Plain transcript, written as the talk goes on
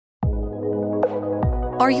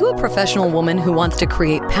Are you a professional woman who wants to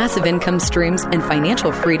create passive income streams and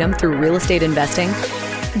financial freedom through real estate investing?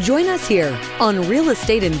 Join us here on Real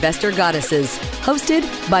Estate Investor Goddesses, hosted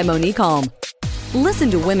by Monique Halm. Listen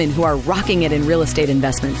to women who are rocking it in real estate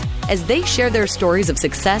investments as they share their stories of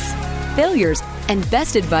success, failures, and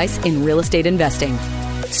best advice in real estate investing.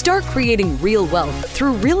 Start creating real wealth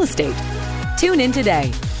through real estate. Tune in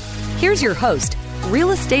today. Here's your host,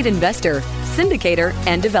 real estate investor, syndicator,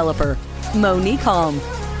 and developer, Monique Halm.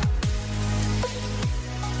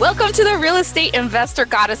 Welcome to the Real Estate Investor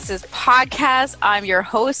Goddesses podcast. I'm your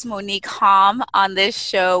host, Monique Halm. On this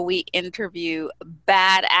show, we interview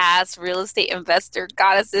badass real estate investor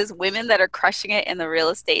goddesses, women that are crushing it in the real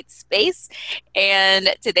estate space.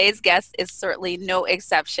 And today's guest is certainly no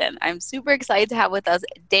exception. I'm super excited to have with us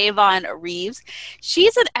Davon Reeves.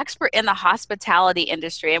 She's an expert in the hospitality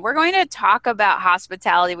industry, and we're going to talk about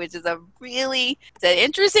hospitality, which is it's an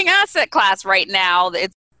interesting asset class right now.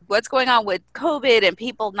 It's what's going on with COVID and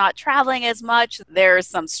people not traveling as much. There's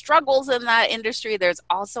some struggles in that industry. There's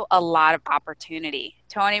also a lot of opportunity.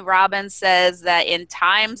 Tony Robbins says that in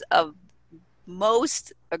times of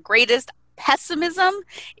greatest pessimism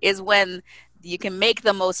is when you can make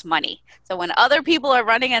the most money. So when other people are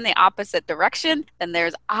running in the opposite direction, then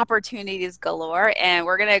there's opportunities galore. And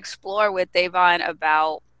we're going to explore with Davon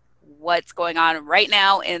about what's going on right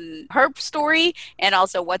now in her story and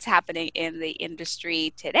also what's happening in the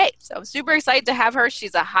industry today. So I'm super excited to have her.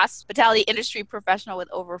 She's a hospitality industry professional with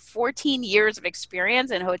over 14 years of experience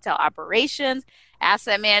in hotel operations,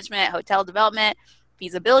 asset management, hotel development,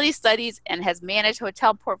 feasibility studies, and has managed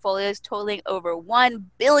hotel portfolios totaling over $1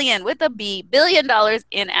 billion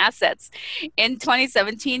in assets. In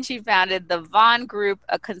 2017, she founded the Vaughn Group,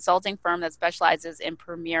 a consulting firm that specializes in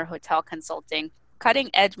premier hotel consulting,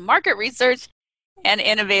 cutting-edge market research, and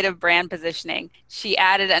innovative brand positioning. She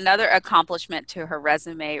added another accomplishment to her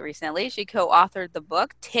resume recently. She co-authored the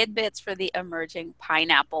book, Tidbits for the Emerging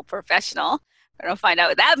Pineapple Professional. I don't find out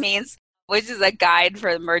what that means, which is a guide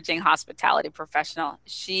for the emerging hospitality professional.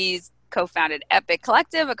 She's co-founded Epic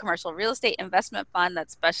Collective, a commercial real estate investment fund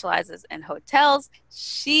that specializes in hotels.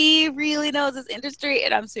 She really knows this industry,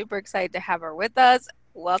 and I'm super excited to have her with us.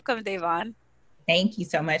 Welcome, Davon. Thank you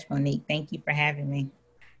so much, Monique. Thank you for having me.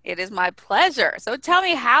 It is my pleasure. So tell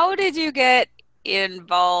me, how did you get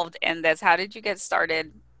involved in this? How did you get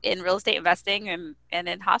started in real estate investing and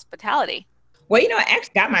in hospitality? Well, I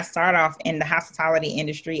actually got my start off in the hospitality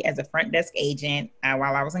industry as a front desk agent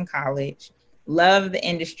while I was in college. Love the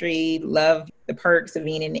industry, love the perks of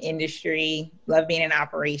being in the industry, love being in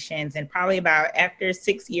operations. And probably about after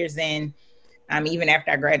 6 years in, even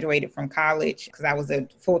after I graduated from college, because I was a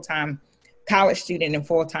full-time college student and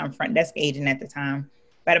full-time front desk agent at the time.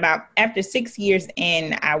 But about after 6 years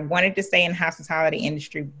in, I wanted to stay in the hospitality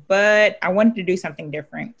industry, but I wanted to do something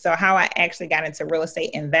different. So how I actually got into real estate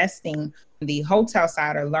investing, the hotel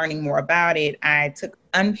side, or learning more about it, I took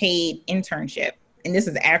unpaid internship. And this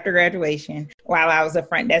is after graduation while I was a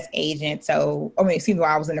front desk agent. While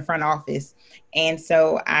I was in the front office. And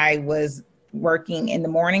so I was working in the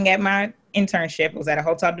morning at my internship. It was at a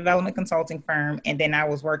hotel development consulting firm. And then I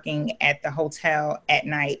was working at the hotel at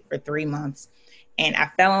night for 3 months. And I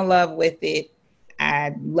fell in love with it.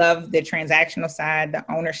 I loved the transactional side, the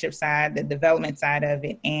ownership side, the development side of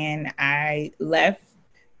it. And I left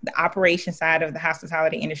the operation side of the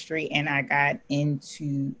hospitality industry and I got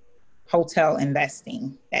into hotel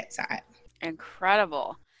investing, that side.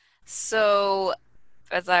 Incredible. So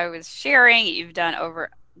as I was sharing, you've done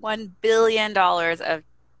over $1 billion of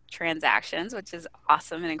transactions, which is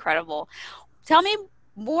awesome and incredible. Tell me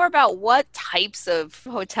more about what types of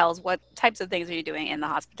hotels, what types of things are you doing in the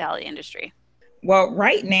hospitality industry? Well,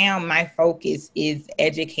 right now, my focus is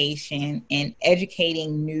education and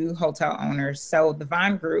educating new hotel owners. So the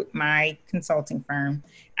Vaughn Group, my consulting firm,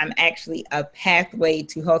 I'm actually a pathway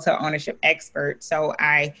to hotel ownership expert. So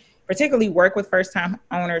I particularly work with first-time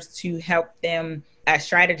owners to help them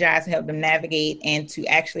strategize, help them navigate, and to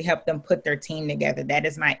actually help them put their team together. That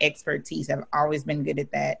is my expertise. I've always been good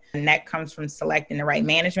at that. And that comes from selecting the right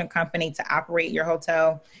management company to operate your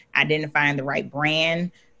hotel, identifying the right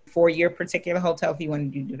brand for your particular hotel if you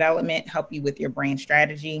want to do development, help you with your brand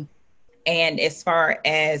strategy. And as far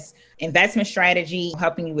as investment strategy,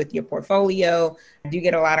 helping you with your portfolio, I do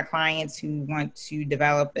get a lot of clients who want to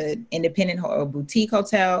develop an independent or boutique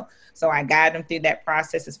hotel. So I guide them through that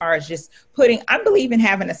process as far as just I believe in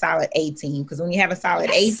having a solid A team, because when you have a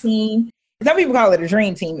solid A team, some people call it a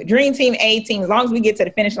dream team. A dream team, A team, as long as we get to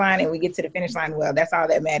the finish line and we get to the finish line well, that's all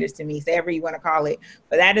that matters to me. So whatever you want to call it.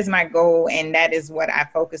 But that is my goal, and that is what I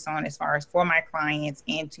focus on as far as for my clients,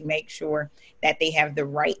 and to make sure that they have the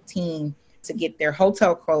right team to get their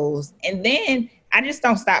hotel closed. And then I just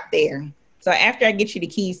don't stop there. So after I get you the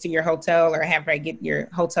keys to your hotel, or after I get your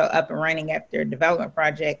hotel up and running after a development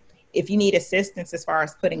project, if you need assistance as far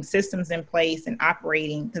as putting systems in place and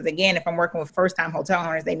operating, because again, if I'm working with first-time hotel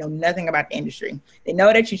owners, they know nothing about the industry. They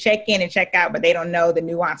know that you check in and check out, but they don't know the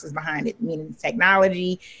nuances behind it, meaning the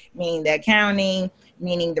technology, meaning the accounting,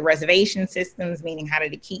 meaning the reservation systems, meaning how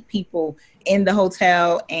to keep people in the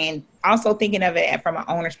hotel, and also thinking of it from an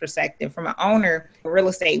owner's perspective. From an owner, real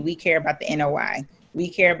estate, we care about the NOI. We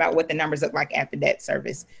care about what the numbers look like after debt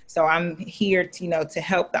service. So I'm here to, to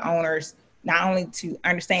help the owners not only to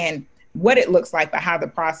understand what it looks like, but how the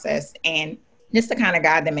process, and just to kind of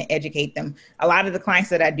guide them and educate them. A lot of the clients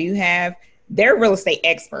that I do have, they're real estate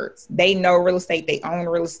experts. They know real estate, they own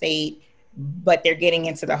real estate, but they're getting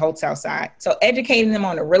into the hotel side. So educating them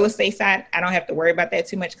on the real estate side, I don't have to worry about that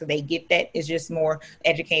too much because they get that. It's just more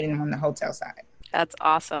educating them on the hotel side. That's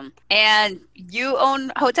awesome. And you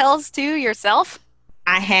own hotels too yourself?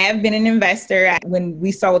 I have been an investor. When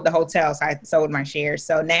we sold the hotels, I sold my shares.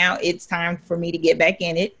 So now it's time for me to get back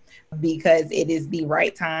in it because it is the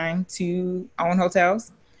right time to own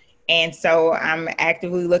hotels. And so I'm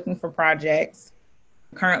actively looking for projects,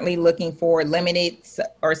 currently looking for limited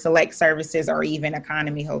or select services or even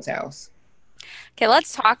economy hotels. Okay,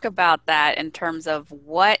 let's talk about that in terms of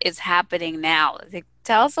what is happening now.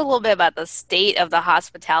 Tell us a little bit about the state of the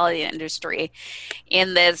hospitality industry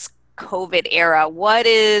in this COVID era.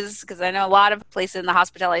 Because I know a lot of places in the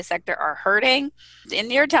hospitality sector are hurting,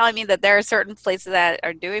 and you're telling me that there are certain places that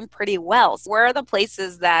are doing pretty well. So where are the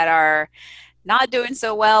places that are not doing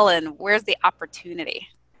so well, and where's the opportunity?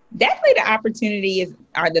 Definitely the opportunities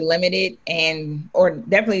are the limited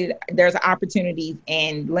definitely there's opportunities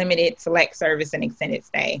in limited, select service, and extended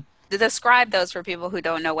stay. To describe those for people who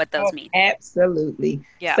don't know what those mean. Absolutely.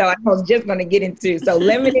 Yeah. So I was just going to get into,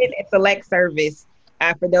 limited and select service.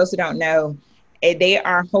 For those who don't know, they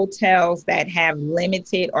are hotels that have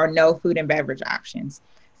limited or no food and beverage options.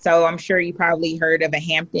 So I'm sure you probably heard of a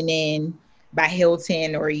Hampton Inn by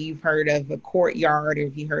Hilton, or you've heard of a Courtyard, or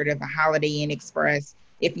if you heard of a Holiday Inn Express.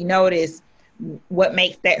 If you notice, what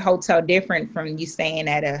makes that hotel different from you staying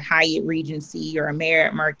at a Hyatt Regency or a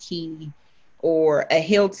Marriott Marquis or a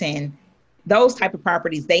Hilton, those type of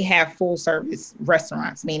properties, they have full service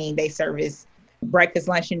restaurants, meaning they service breakfast,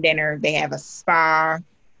 lunch, and dinner. They have a spa.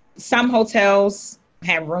 Some hotels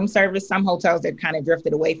have room service. Some hotels that kind of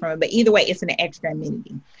drifted away from it. But either way, it's an extra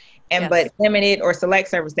amenity. But limited or select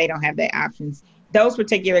service, they don't have that options. Those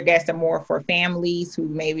particular guests are more for families who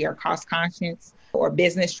maybe are cost conscious, or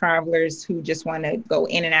business travelers who just want to go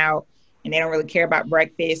in and out and they don't really care about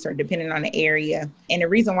breakfast, or depending on the area. And the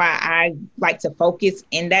reason why I like to focus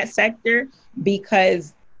in that sector,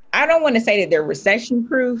 because I don't want to say that they're recession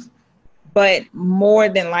proof, but more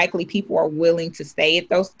than likely people are willing to stay at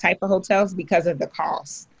those type of hotels because of the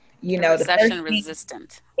cost. Recession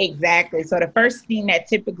resistant. Exactly. So the first thing that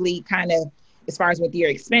typically kind of, as far as with your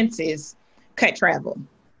expenses, cut travel,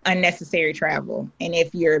 unnecessary travel. And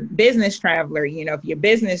if you're a business traveler, if your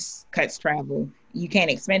business cuts travel, you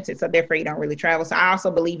can't expense it. So therefore you don't really travel. So I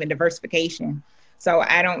also believe in diversification. So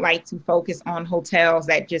I don't like to focus on hotels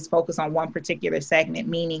that just focus on one particular segment,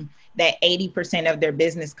 meaning that 80% of their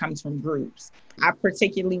business comes from groups. I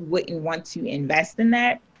particularly wouldn't want to invest in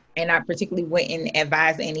that. And I particularly wouldn't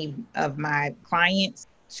advise any of my clients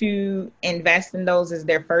to invest in those as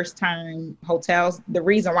their first time hotels. The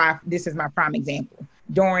reason why, this is my prime example.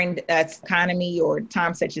 During the economy or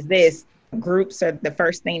times such as this, groups are the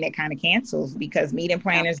first thing that kind of cancels, because meeting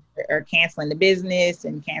planners are canceling the business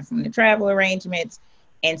and canceling the travel arrangements.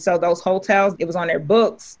 And so those hotels, it was on their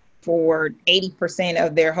books for 80%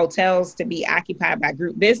 of their hotels to be occupied by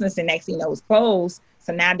group business, and next thing you know, it's closed.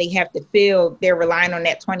 So now they have to they're relying on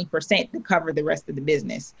that 20% to cover the rest of the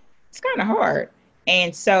business. It's kind of hard.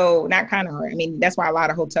 And so, not kind of hard, that's why a lot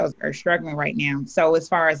of hotels are struggling right now. So as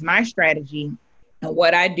far as my strategy, and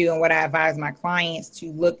what I do and what I advise my clients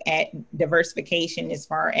to look at diversification, as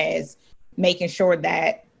far as making sure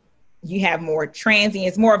that you have more transient.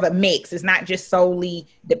 It's more of a mix. It's not just solely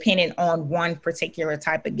dependent on one particular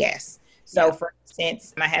type of guest. So for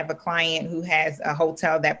instance, I have a client who has a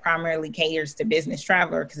hotel that primarily caters to business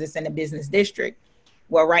traveler because it's in a business district.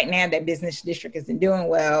 Well, right now that business district isn't doing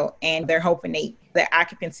well, and they're hoping their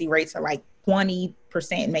occupancy rates are like 20%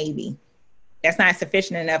 maybe. That's not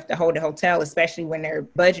sufficient enough to hold a hotel, especially when they're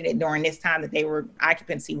budgeted during this time that their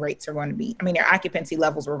occupancy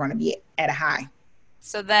levels were going to be at a high.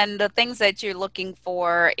 So then the things that you're looking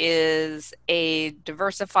for is a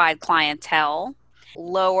diversified clientele,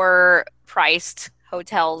 lower priced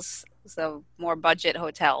hotels, so more budget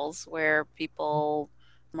hotels where people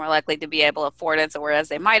more likely to be able to afford it. So whereas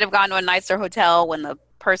they might have gone to a nicer hotel when the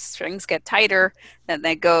purse strings get tighter, then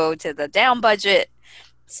they go to the down budget.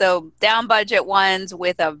 So down budget ones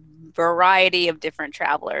with a variety of different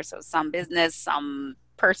travelers. So some business, some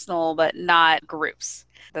personal, but not groups.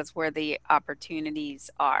 That's where the opportunities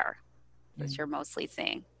are that you're mostly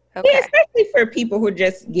seeing. Okay. Yeah, especially for people who are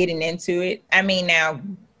just getting into it. I mean, now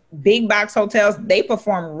big box hotels, they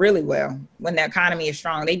perform really well when the economy is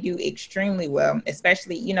strong. They do extremely well,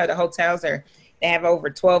 especially, the hotels they have over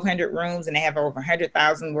 1,200 rooms and they have over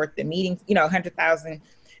 100,000 worth of meetings, 100,000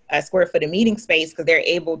 square foot of meeting space, because they're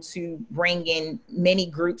able to bring in many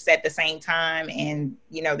groups at the same time. And,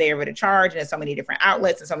 they're able to charge, and there's so many different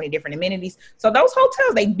outlets and so many different amenities. So those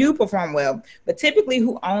hotels, they do perform well. But typically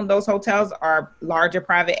who own those hotels are larger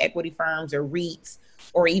private equity firms or REITs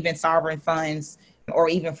or even sovereign funds or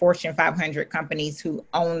even Fortune 500 companies who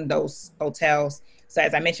own those hotels. So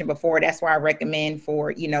as I mentioned before, that's why I recommend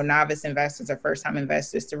for, novice investors or first-time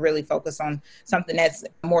investors to really focus on something that's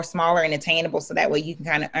more smaller and attainable, so that way you can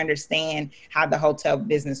kind of understand how the hotel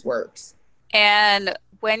business works. And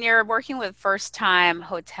when you're working with first-time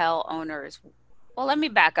hotel owners, well, let me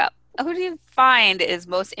back up. Who do you find is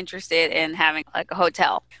most interested in having like a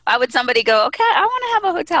hotel? Why would somebody go, okay, I want to have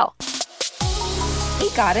a hotel? Hey,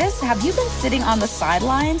 Goddess, have you been sitting on the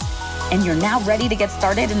sidelines and you're now ready to get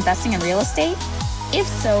started investing in real estate? If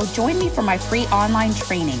so, join me for my free online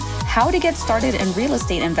training, How to Get Started in Real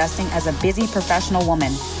Estate Investing as a Busy Professional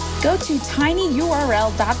Woman. Go to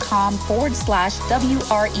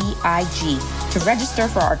tinyurl.com/WREIG to register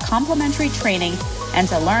for our complimentary training and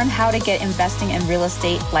to learn how to get investing in real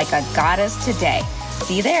estate like a goddess today.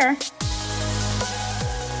 See you there.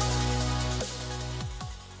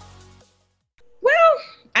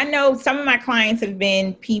 I know some of my clients have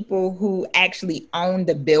been people who actually own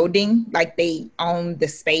the building, like they own the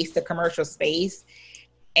space, the commercial space,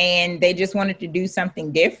 and they just wanted to do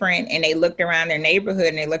something different. And they looked around their neighborhood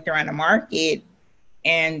and they looked around the market,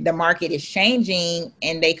 and the market is changing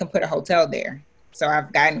and they can put a hotel there. So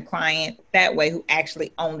I've gotten a client that way who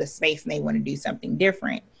actually own the space and they want to do something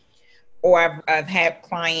different. Or I've had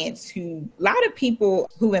clients a lot of people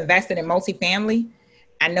who invested in multifamily,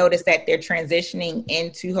 I noticed that they're transitioning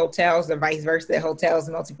into hotels or vice versa, hotels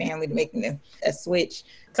and multifamily, to making a switch.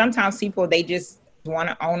 Sometimes people, they just want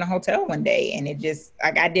to own a hotel one day. And it just,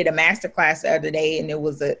 like I did a masterclass the other day, and it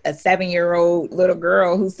was a 7-year-old little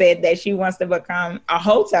girl who said that she wants to become a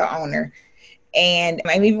hotel owner. And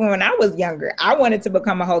even when I was younger, I wanted to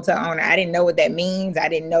become a hotel owner. I didn't know what that means. I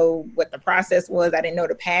didn't know what the process was. I didn't know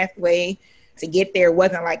the pathway to get there. It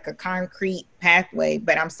wasn't like a concrete pathway,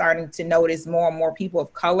 but I'm starting to notice more and more people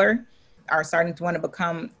of color are starting to want to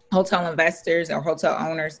become hotel investors or hotel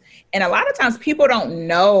owners. And a lot of times people don't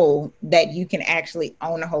know that you can actually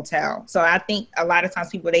own a hotel. So I think a lot of times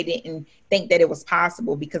people, they didn't think that it was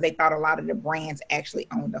possible because they thought a lot of the brands actually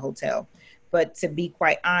owned the hotel. But to be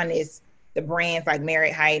quite honest, the brands like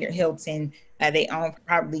Marriott, Hyatt, or Hilton, they own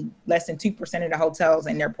probably less than 2% of the hotels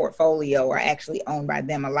in their portfolio are actually owned by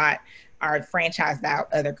them. A lot are franchised out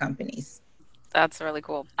other companies. That's really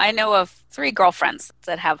cool. I know of 3 girlfriends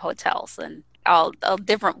that have hotels, and all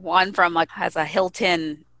different. One from has a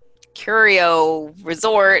Hilton Curio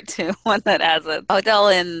resort to one that has a hotel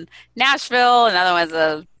in Nashville. Another one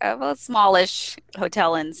has a smallish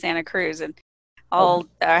hotel in Santa Cruz, and all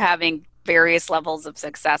are having various levels of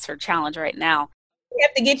success or challenge right now. We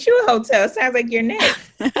have to get you a hotel. Sounds like you're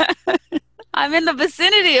next. I'm in the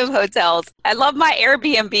vicinity of hotels. I love my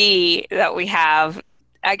Airbnb that we have,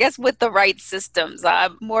 I guess, with the right systems.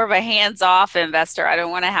 I'm more of a hands-off investor. I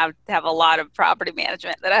don't want to have a lot of property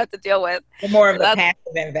management that I have to deal with. You're more of a passive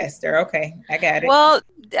investor. Okay, I got it. Well,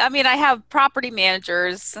 I mean, I have property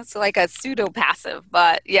managers. It's like a pseudo-passive.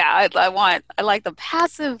 But yeah, I like the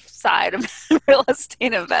passive side of real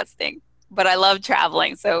estate investing. But I love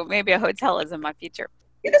traveling, so maybe a hotel is in my future.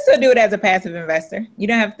 You can still do it as a passive investor. You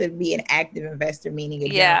don't have to be an active investor, meaning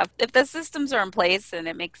it. Yeah, if the systems are in place and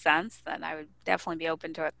it makes sense, then I would definitely be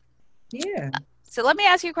open to it. Yeah. So let me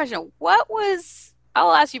ask you a question.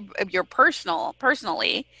 I'll ask you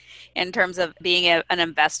personally, in terms of being an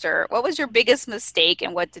investor, what was your biggest mistake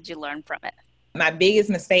and what did you learn from it? My biggest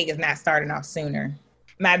mistake is not starting off sooner.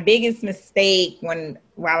 My biggest mistake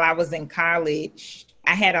while I was in college,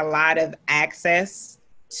 I had a lot of access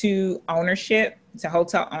to ownership, to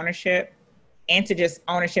hotel ownership, and to just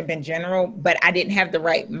ownership in general, but I didn't have the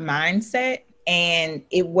right mindset. And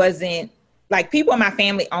it wasn't like people in my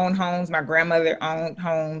family own homes. My grandmother owned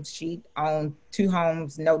homes. She owned 2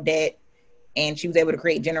 homes, no debt. And she was able to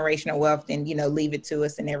create generational wealth and, leave it to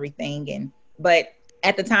us and everything. But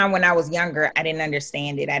At the time when I was younger, I didn't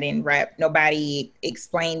understand it. I didn't rap. Nobody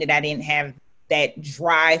explained it. I didn't have that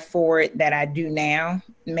drive for it that I do now.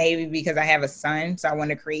 Maybe because I have a son, so I want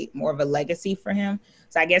to create more of a legacy for him.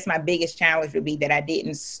 So I guess my biggest challenge would be that I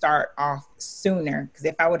didn't start off sooner. Because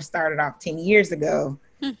if I would have started off 10 years ago,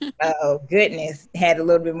 oh goodness, had a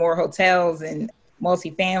little bit more hotels and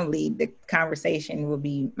multifamily, the conversation would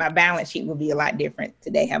be, my balance sheet would be a lot different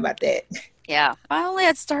today. How about that? Yeah, if I only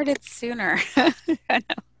had started sooner. I know.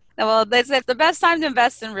 Well, they said the best time to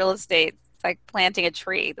invest in real estate, it's like planting a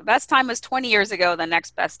tree. The best time was 20 years ago. The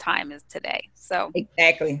next best time is today. So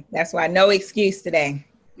Exactly. That's why no excuse today.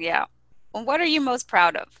 yeah. Well, what are you most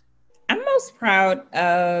proud of? I'm most proud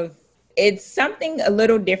of, it's something a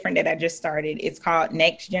little different that I just started. It's called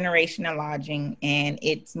Next Generation of Lodging, and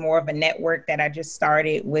it's more of a network that I just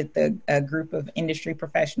started with a group of industry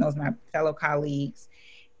professionals, my fellow colleagues.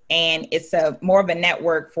 And it's more of a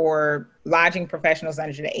network for lodging professionals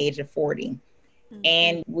under the age of 40. Mm-hmm.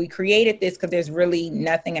 And we created this because there's really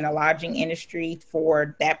nothing in the lodging industry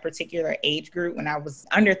for that particular age group. When I was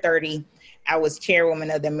under 30, I was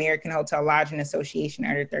chairwoman of the American Hotel Lodging Association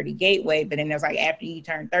Under 30 Gateway. But then it was like, after you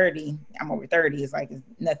turn 30, I'm over 30, it's like, there's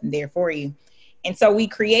nothing there for you. And so we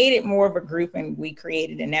created more of a group and we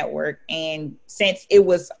created a network. And since it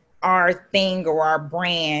was our thing or our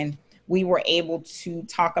brand, we were able to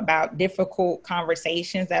talk about difficult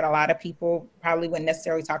conversations that a lot of people probably wouldn't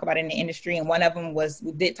necessarily talk about in the industry. And one of them was,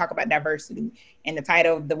 we did talk about diversity. And the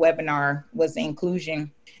title of the webinar was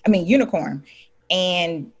Unicorn.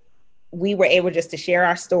 And we were able just to share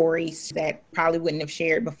our stories that probably wouldn't have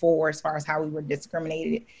shared before, as far as how we were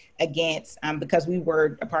discriminated against, because we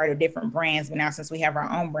were a part of different brands. But now, since we have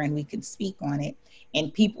our own brand, we could speak on it.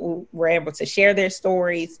 And people were able to share their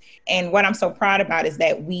stories. And what I'm so proud about is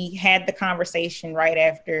that we had the conversation right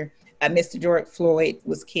after Mr. George Floyd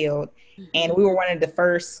was killed. Mm-hmm. And we were one of the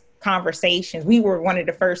first conversations. We were one of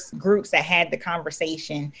the first groups that had the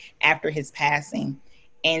conversation after his passing.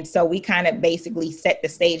 And so we kind of basically set the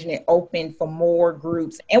stage, and it opened for more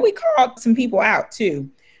groups. And we called some people out too,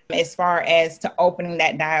 as far as to opening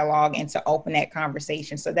that dialogue and to open that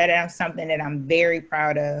conversation. So that is something that I'm very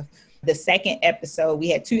proud of. The second episode, we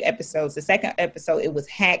had 2 episodes. The second episode, it was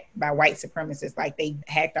hacked by white supremacists. Like, they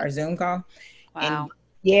hacked our Zoom call. Wow. And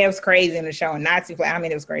yeah, it was crazy in the show. Nazi flag. I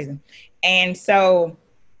mean, it was crazy. And so,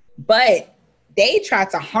 but they tried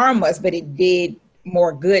to harm us, but it did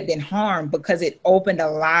more good than harm, because it opened a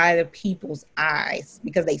lot of people's eyes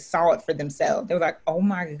because they saw it for themselves. They were like, oh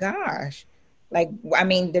my gosh. Like, I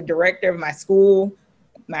mean, the director of my school,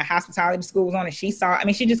 my hospitality school was on, and she saw, I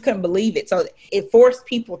mean, she just couldn't believe it. So it forced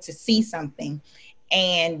people to see something.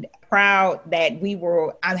 And proud that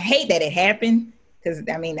I hate that it happened, because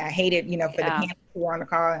I mean, I hate it, for the parents who were on the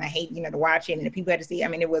call, and I hate, to watch it, and the people had to see. I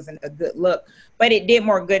mean, it wasn't a good look, but it did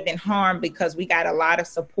more good than harm, because we got a lot of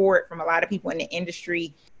support from a lot of people in the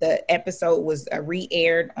industry. The episode was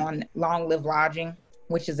re-aired on Long Live Lodging,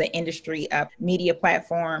 which is an industry media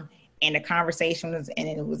platform. And the conversation was, and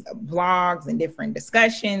it was blogs and different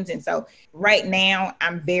discussions. And so right now,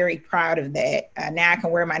 I'm very proud of that. Now I can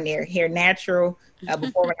wear my hair natural.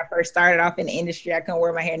 Before, when I first started off in the industry, I couldn't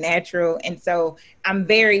wear my hair natural. And so I'm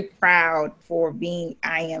very proud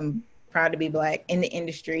I am proud to be Black in the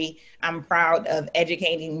industry. I'm proud of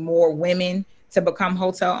educating more women to become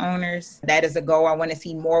hotel owners. That is a goal. I want to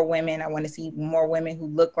see more women. I want to see more women who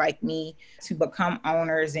look like me to become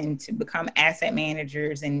owners and to become asset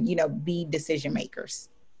managers and, be decision makers.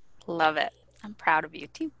 Love it. I'm proud of you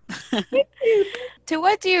too. To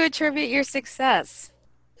what do you attribute your success?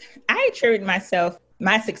 I attribute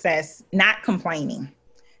my success, not complaining.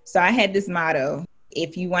 So I had this motto: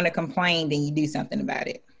 if you want to complain, then you do something about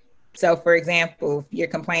it. So for example, if you're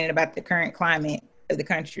complaining about the current climate of the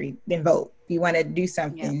country, then vote. If you want to do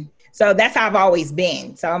something. Yeah. So that's how I've always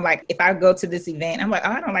been. So I'm like, if I go to this event, I'm like,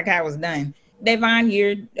 oh, I don't like how it was done. Davon,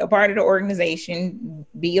 you're a part of the organization,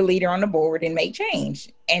 be a leader on the board and make change.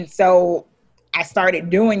 And so I started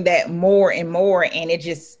doing that more and more, and it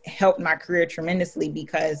just helped my career tremendously,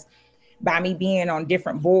 because by me being on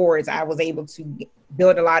different boards, I was able to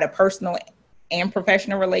build a lot of personal and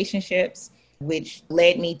professional relationships, which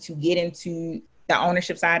led me to get into the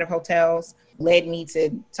ownership side of hotels, led me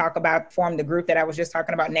to form the group that I was just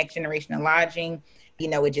talking about, Next Generation of Lodging.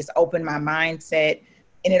 It just opened my mindset.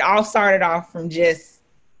 And it all started off from just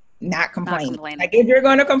not complaining. Like, if you're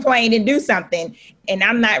going to complain, and do something. And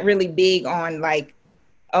I'm not really big on like,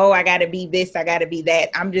 oh, I got to be this, I got to be that.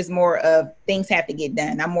 I'm just more of, things have to get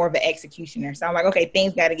done. I'm more of an executioner. So I'm like, okay,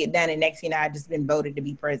 things got to get done. And next, I just been voted to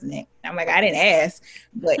be president. I'm like, I didn't ask,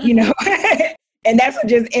 but And that's what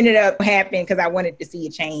just ended up happening because I wanted to see a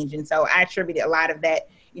change. And so I attributed a lot of that,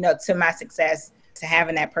 to my success, to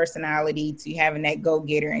having that personality, to having that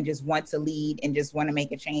go-getter and just want to lead and just want to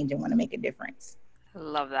make a change and want to make a difference. I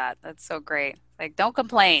love that. That's so great. Like, don't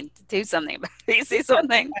complain. Do something about it. You see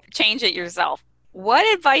something, change it yourself. What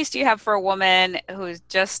advice do you have for a woman who's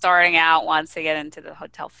just starting out, wants to get into the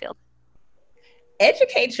hotel field?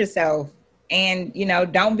 Educate yourself and,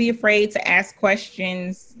 don't be afraid to ask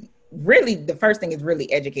questions. Really, the first thing is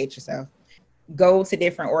really educate yourself. Go to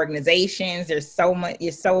different organizations. There's so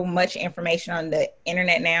much information on the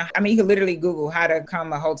internet now. I mean, you can literally Google how to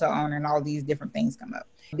become a hotel owner and all these different things come up.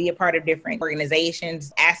 Be a part of different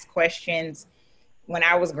organizations, ask questions. When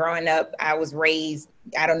I was growing up, I was raised,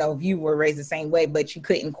 I don't know if you were raised the same way, but you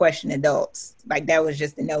couldn't question adults. Like that was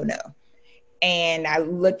just a no-no. And I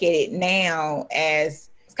look at it now as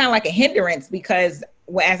it's kind of like a hindrance because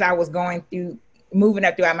as I was moving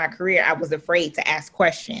up throughout my career, I was afraid to ask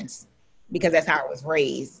questions because that's how I was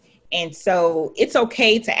raised. And so it's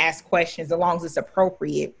okay to ask questions as long as it's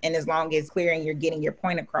appropriate and as long as it's clear and you're getting your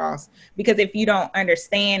point across. Because if you don't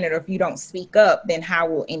understand it or if you don't speak up, then how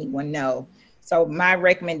will anyone know? So my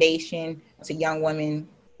recommendation to young women,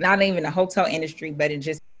 not even the hotel industry, but in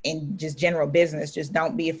just general business, just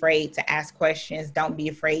don't be afraid to ask questions. Don't be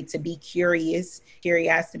afraid to be curious.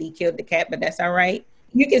 Curiosity killed the cat, but that's all right.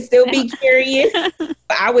 You can still be curious.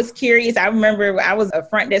 I was curious. I remember I was a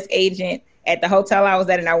front desk agent at the hotel I was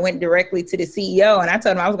at, and I went directly to the CEO and I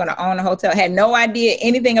told him I was going to own a hotel. I had no idea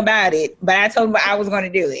anything about it, but I told him I was going to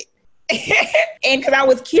do it. And because I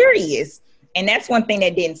was curious. And that's one thing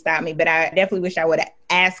that didn't stop me, but I definitely wish I would have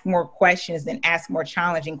asked more questions and asked more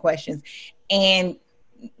challenging questions. And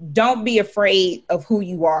don't be afraid of who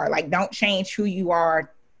you are. Like, don't change who you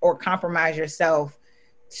are or compromise yourself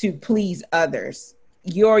to please others.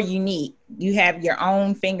 You're unique. You have your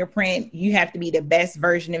own fingerprint. You have to be the best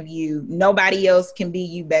version of you. Nobody else can be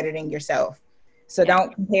you better than yourself. So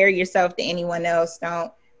don't compare yourself to anyone else.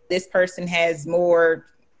 This person has more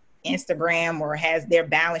Instagram or has their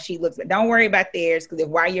balance sheet looks, but don't worry about theirs, because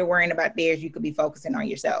while you're worrying about theirs, you could be focusing on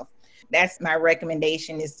yourself. That's my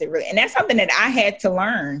recommendation, is to really, and that's something that I had to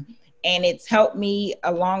learn, and it's helped me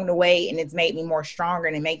along the way, and it's made me more stronger,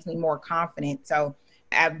 and it makes me more confident. So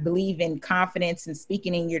I believe in confidence and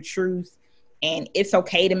speaking in your truth, and it's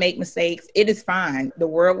okay to make mistakes. It is fine. The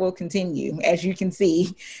world will continue, as you can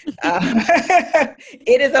see.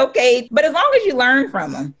 It is okay, but as long as you learn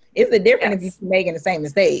from them. It's the difference if you're making the same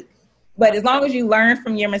mistake. But as long as you learn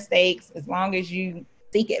from your mistakes, as long as you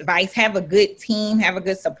seek advice, have a good team, have a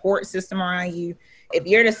good support system around you. If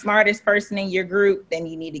you're the smartest person in your group, then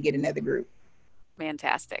you need to get another group.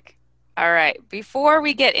 Fantastic. All right. Before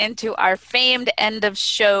we get into our famed end of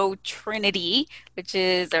show Trinity, which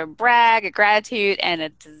is a brag, a gratitude, and a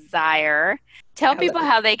desire, tell people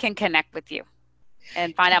how they can connect with you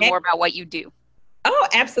and find out more about what you do. Oh,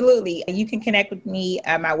 absolutely. You can connect with me.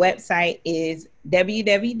 My website is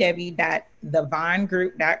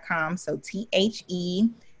www.thevonnegroup.com. So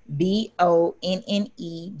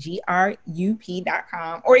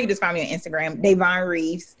TheVonnegroup.com. Or you can just find me on Instagram, Davon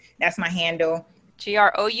Reeves. That's my handle.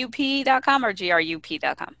 GROUP.com or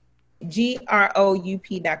GRUP.com?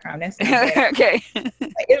 GROUP.com. That's okay.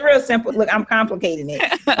 It's real simple. Look, I'm complicating it.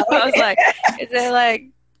 I was like, is it like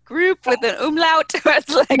group with an umlaut? It's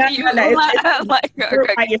like no, umlaut. It's like,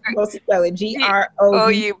 okay. How you're supposed to spell it.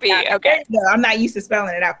 GROUP. Okay. No, I'm not used to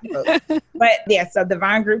spelling it out. But yeah, so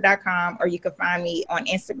TheVonnegroup.com, or you can find me on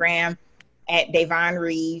Instagram at Davon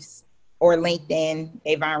Reeves, or LinkedIn,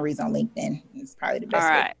 Davon Reeves on LinkedIn. It's probably the best. All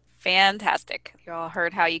right. Fantastic. You all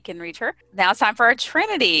heard how you can reach her. Now it's time for our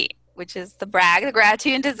Trinity, which is the brag, the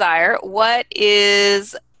gratitude, and desire. What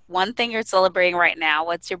is one thing you're celebrating right now?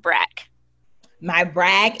 What's your brag? My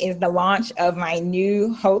brag is the launch of my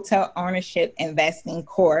new hotel ownership investing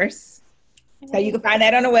course. So you can find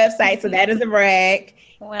that on the website. So that is a brag.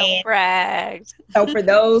 Well bragged. So for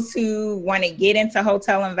those who want to get into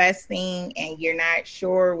hotel investing and you're not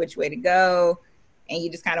sure which way to go, and you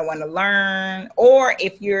just kind of want to learn, or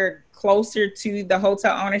if you're closer to the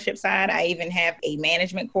hotel ownership side, I even have a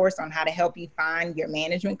management course on how to help you find your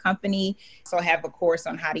management company. So I have a course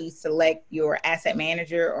on how do you select your asset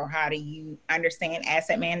manager, or how do you understand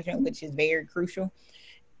asset management, which is very crucial.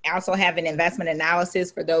 I also have an investment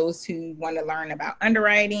analysis for those who want to learn about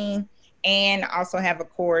underwriting, and also have a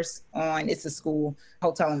course on, it's a school,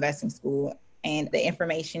 hotel investing school, and the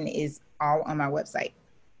information is all on my website.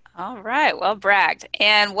 All right. Well bragged.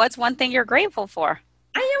 And what's one thing you're grateful for?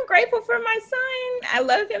 I am grateful for my son. I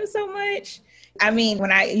love him so much. I mean,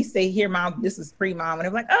 when I used to hear mom, this was pre-mom, and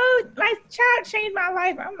I'm like, oh, my child changed my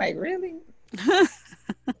life. I'm like, really?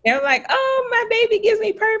 They're like, oh, my baby gives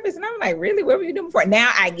me purpose. And I'm like, really? What were you doing before?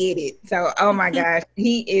 Now I get it. So, oh my gosh,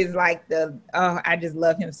 he is like I just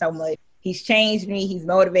love him so much. He's changed me. He's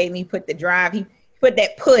motivated me, put the drive. He put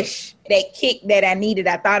that push, that kick that I needed.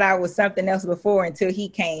 I thought I was something else before until he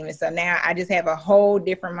came. And so now I just have a whole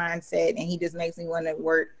different mindset, and he just makes me want to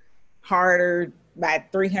work harder by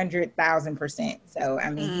 300,000%. So,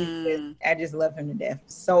 I mean, I just love him to death.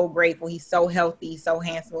 So grateful. He's so healthy, so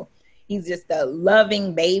handsome. He's just a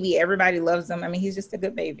loving baby. Everybody loves him. I mean, he's just a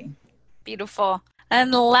good baby. Beautiful.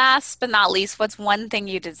 And last but not least, what's one thing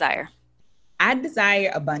you desire? I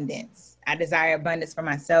desire abundance. I desire abundance for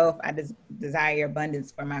myself. I desire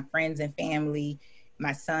abundance for my friends and family,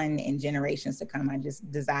 my son and generations to come. I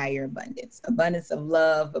just desire abundance. Abundance of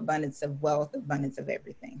love, abundance of wealth, abundance of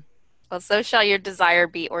everything. Well, so shall your desire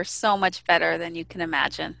be, or so much better than you can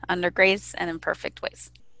imagine, under grace and in perfect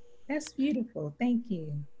ways. That's beautiful. Thank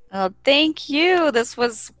you. Well, thank you. This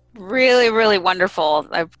was really, really wonderful.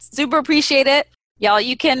 I super appreciate it. Y'all,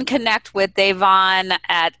 you can connect with Da'Vonne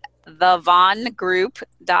at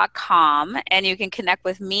thevonnegroup.com, and you can connect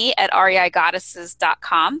with me at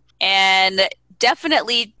reigoddesses.com. And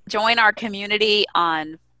definitely join our community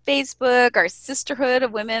on Facebook, our sisterhood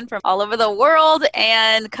of women from all over the world,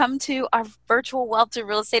 and come to our virtual Wealth to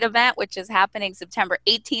Real Estate event, which is happening September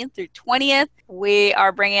 18th through 20th. We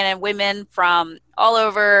are bringing in women from all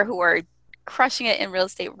over who are crushing it in real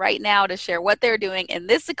estate right now to share what they're doing in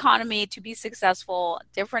this economy to be successful,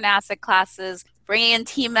 different asset classes, bringing in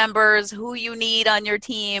team members who you need on your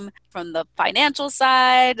team from the financial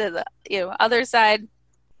side to the other side.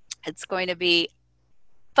 It's going to be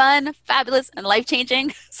fun, fabulous, and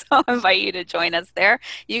life-changing. So I invite you to join us there.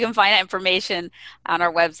 You can find that information on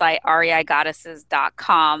our website,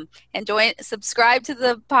 reigoddesses.com. And subscribe to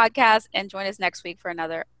the podcast and join us next week for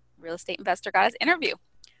another Real Estate Investor Goddess interview.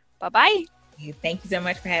 Bye-bye. Thank you so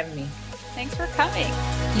much for having me. Thanks for coming.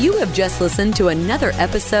 You have just listened to another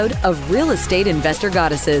episode of Real Estate Investor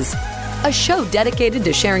Goddesses, a show dedicated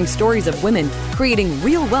to sharing stories of women creating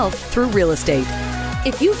real wealth through real estate.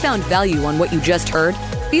 If you found value on what you just heard,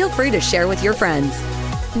 feel free to share with your friends.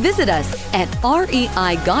 Visit us at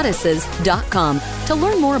reigoddesses.com to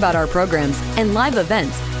learn more about our programs and live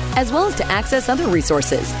events, as well as to access other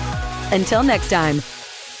resources. Until next time.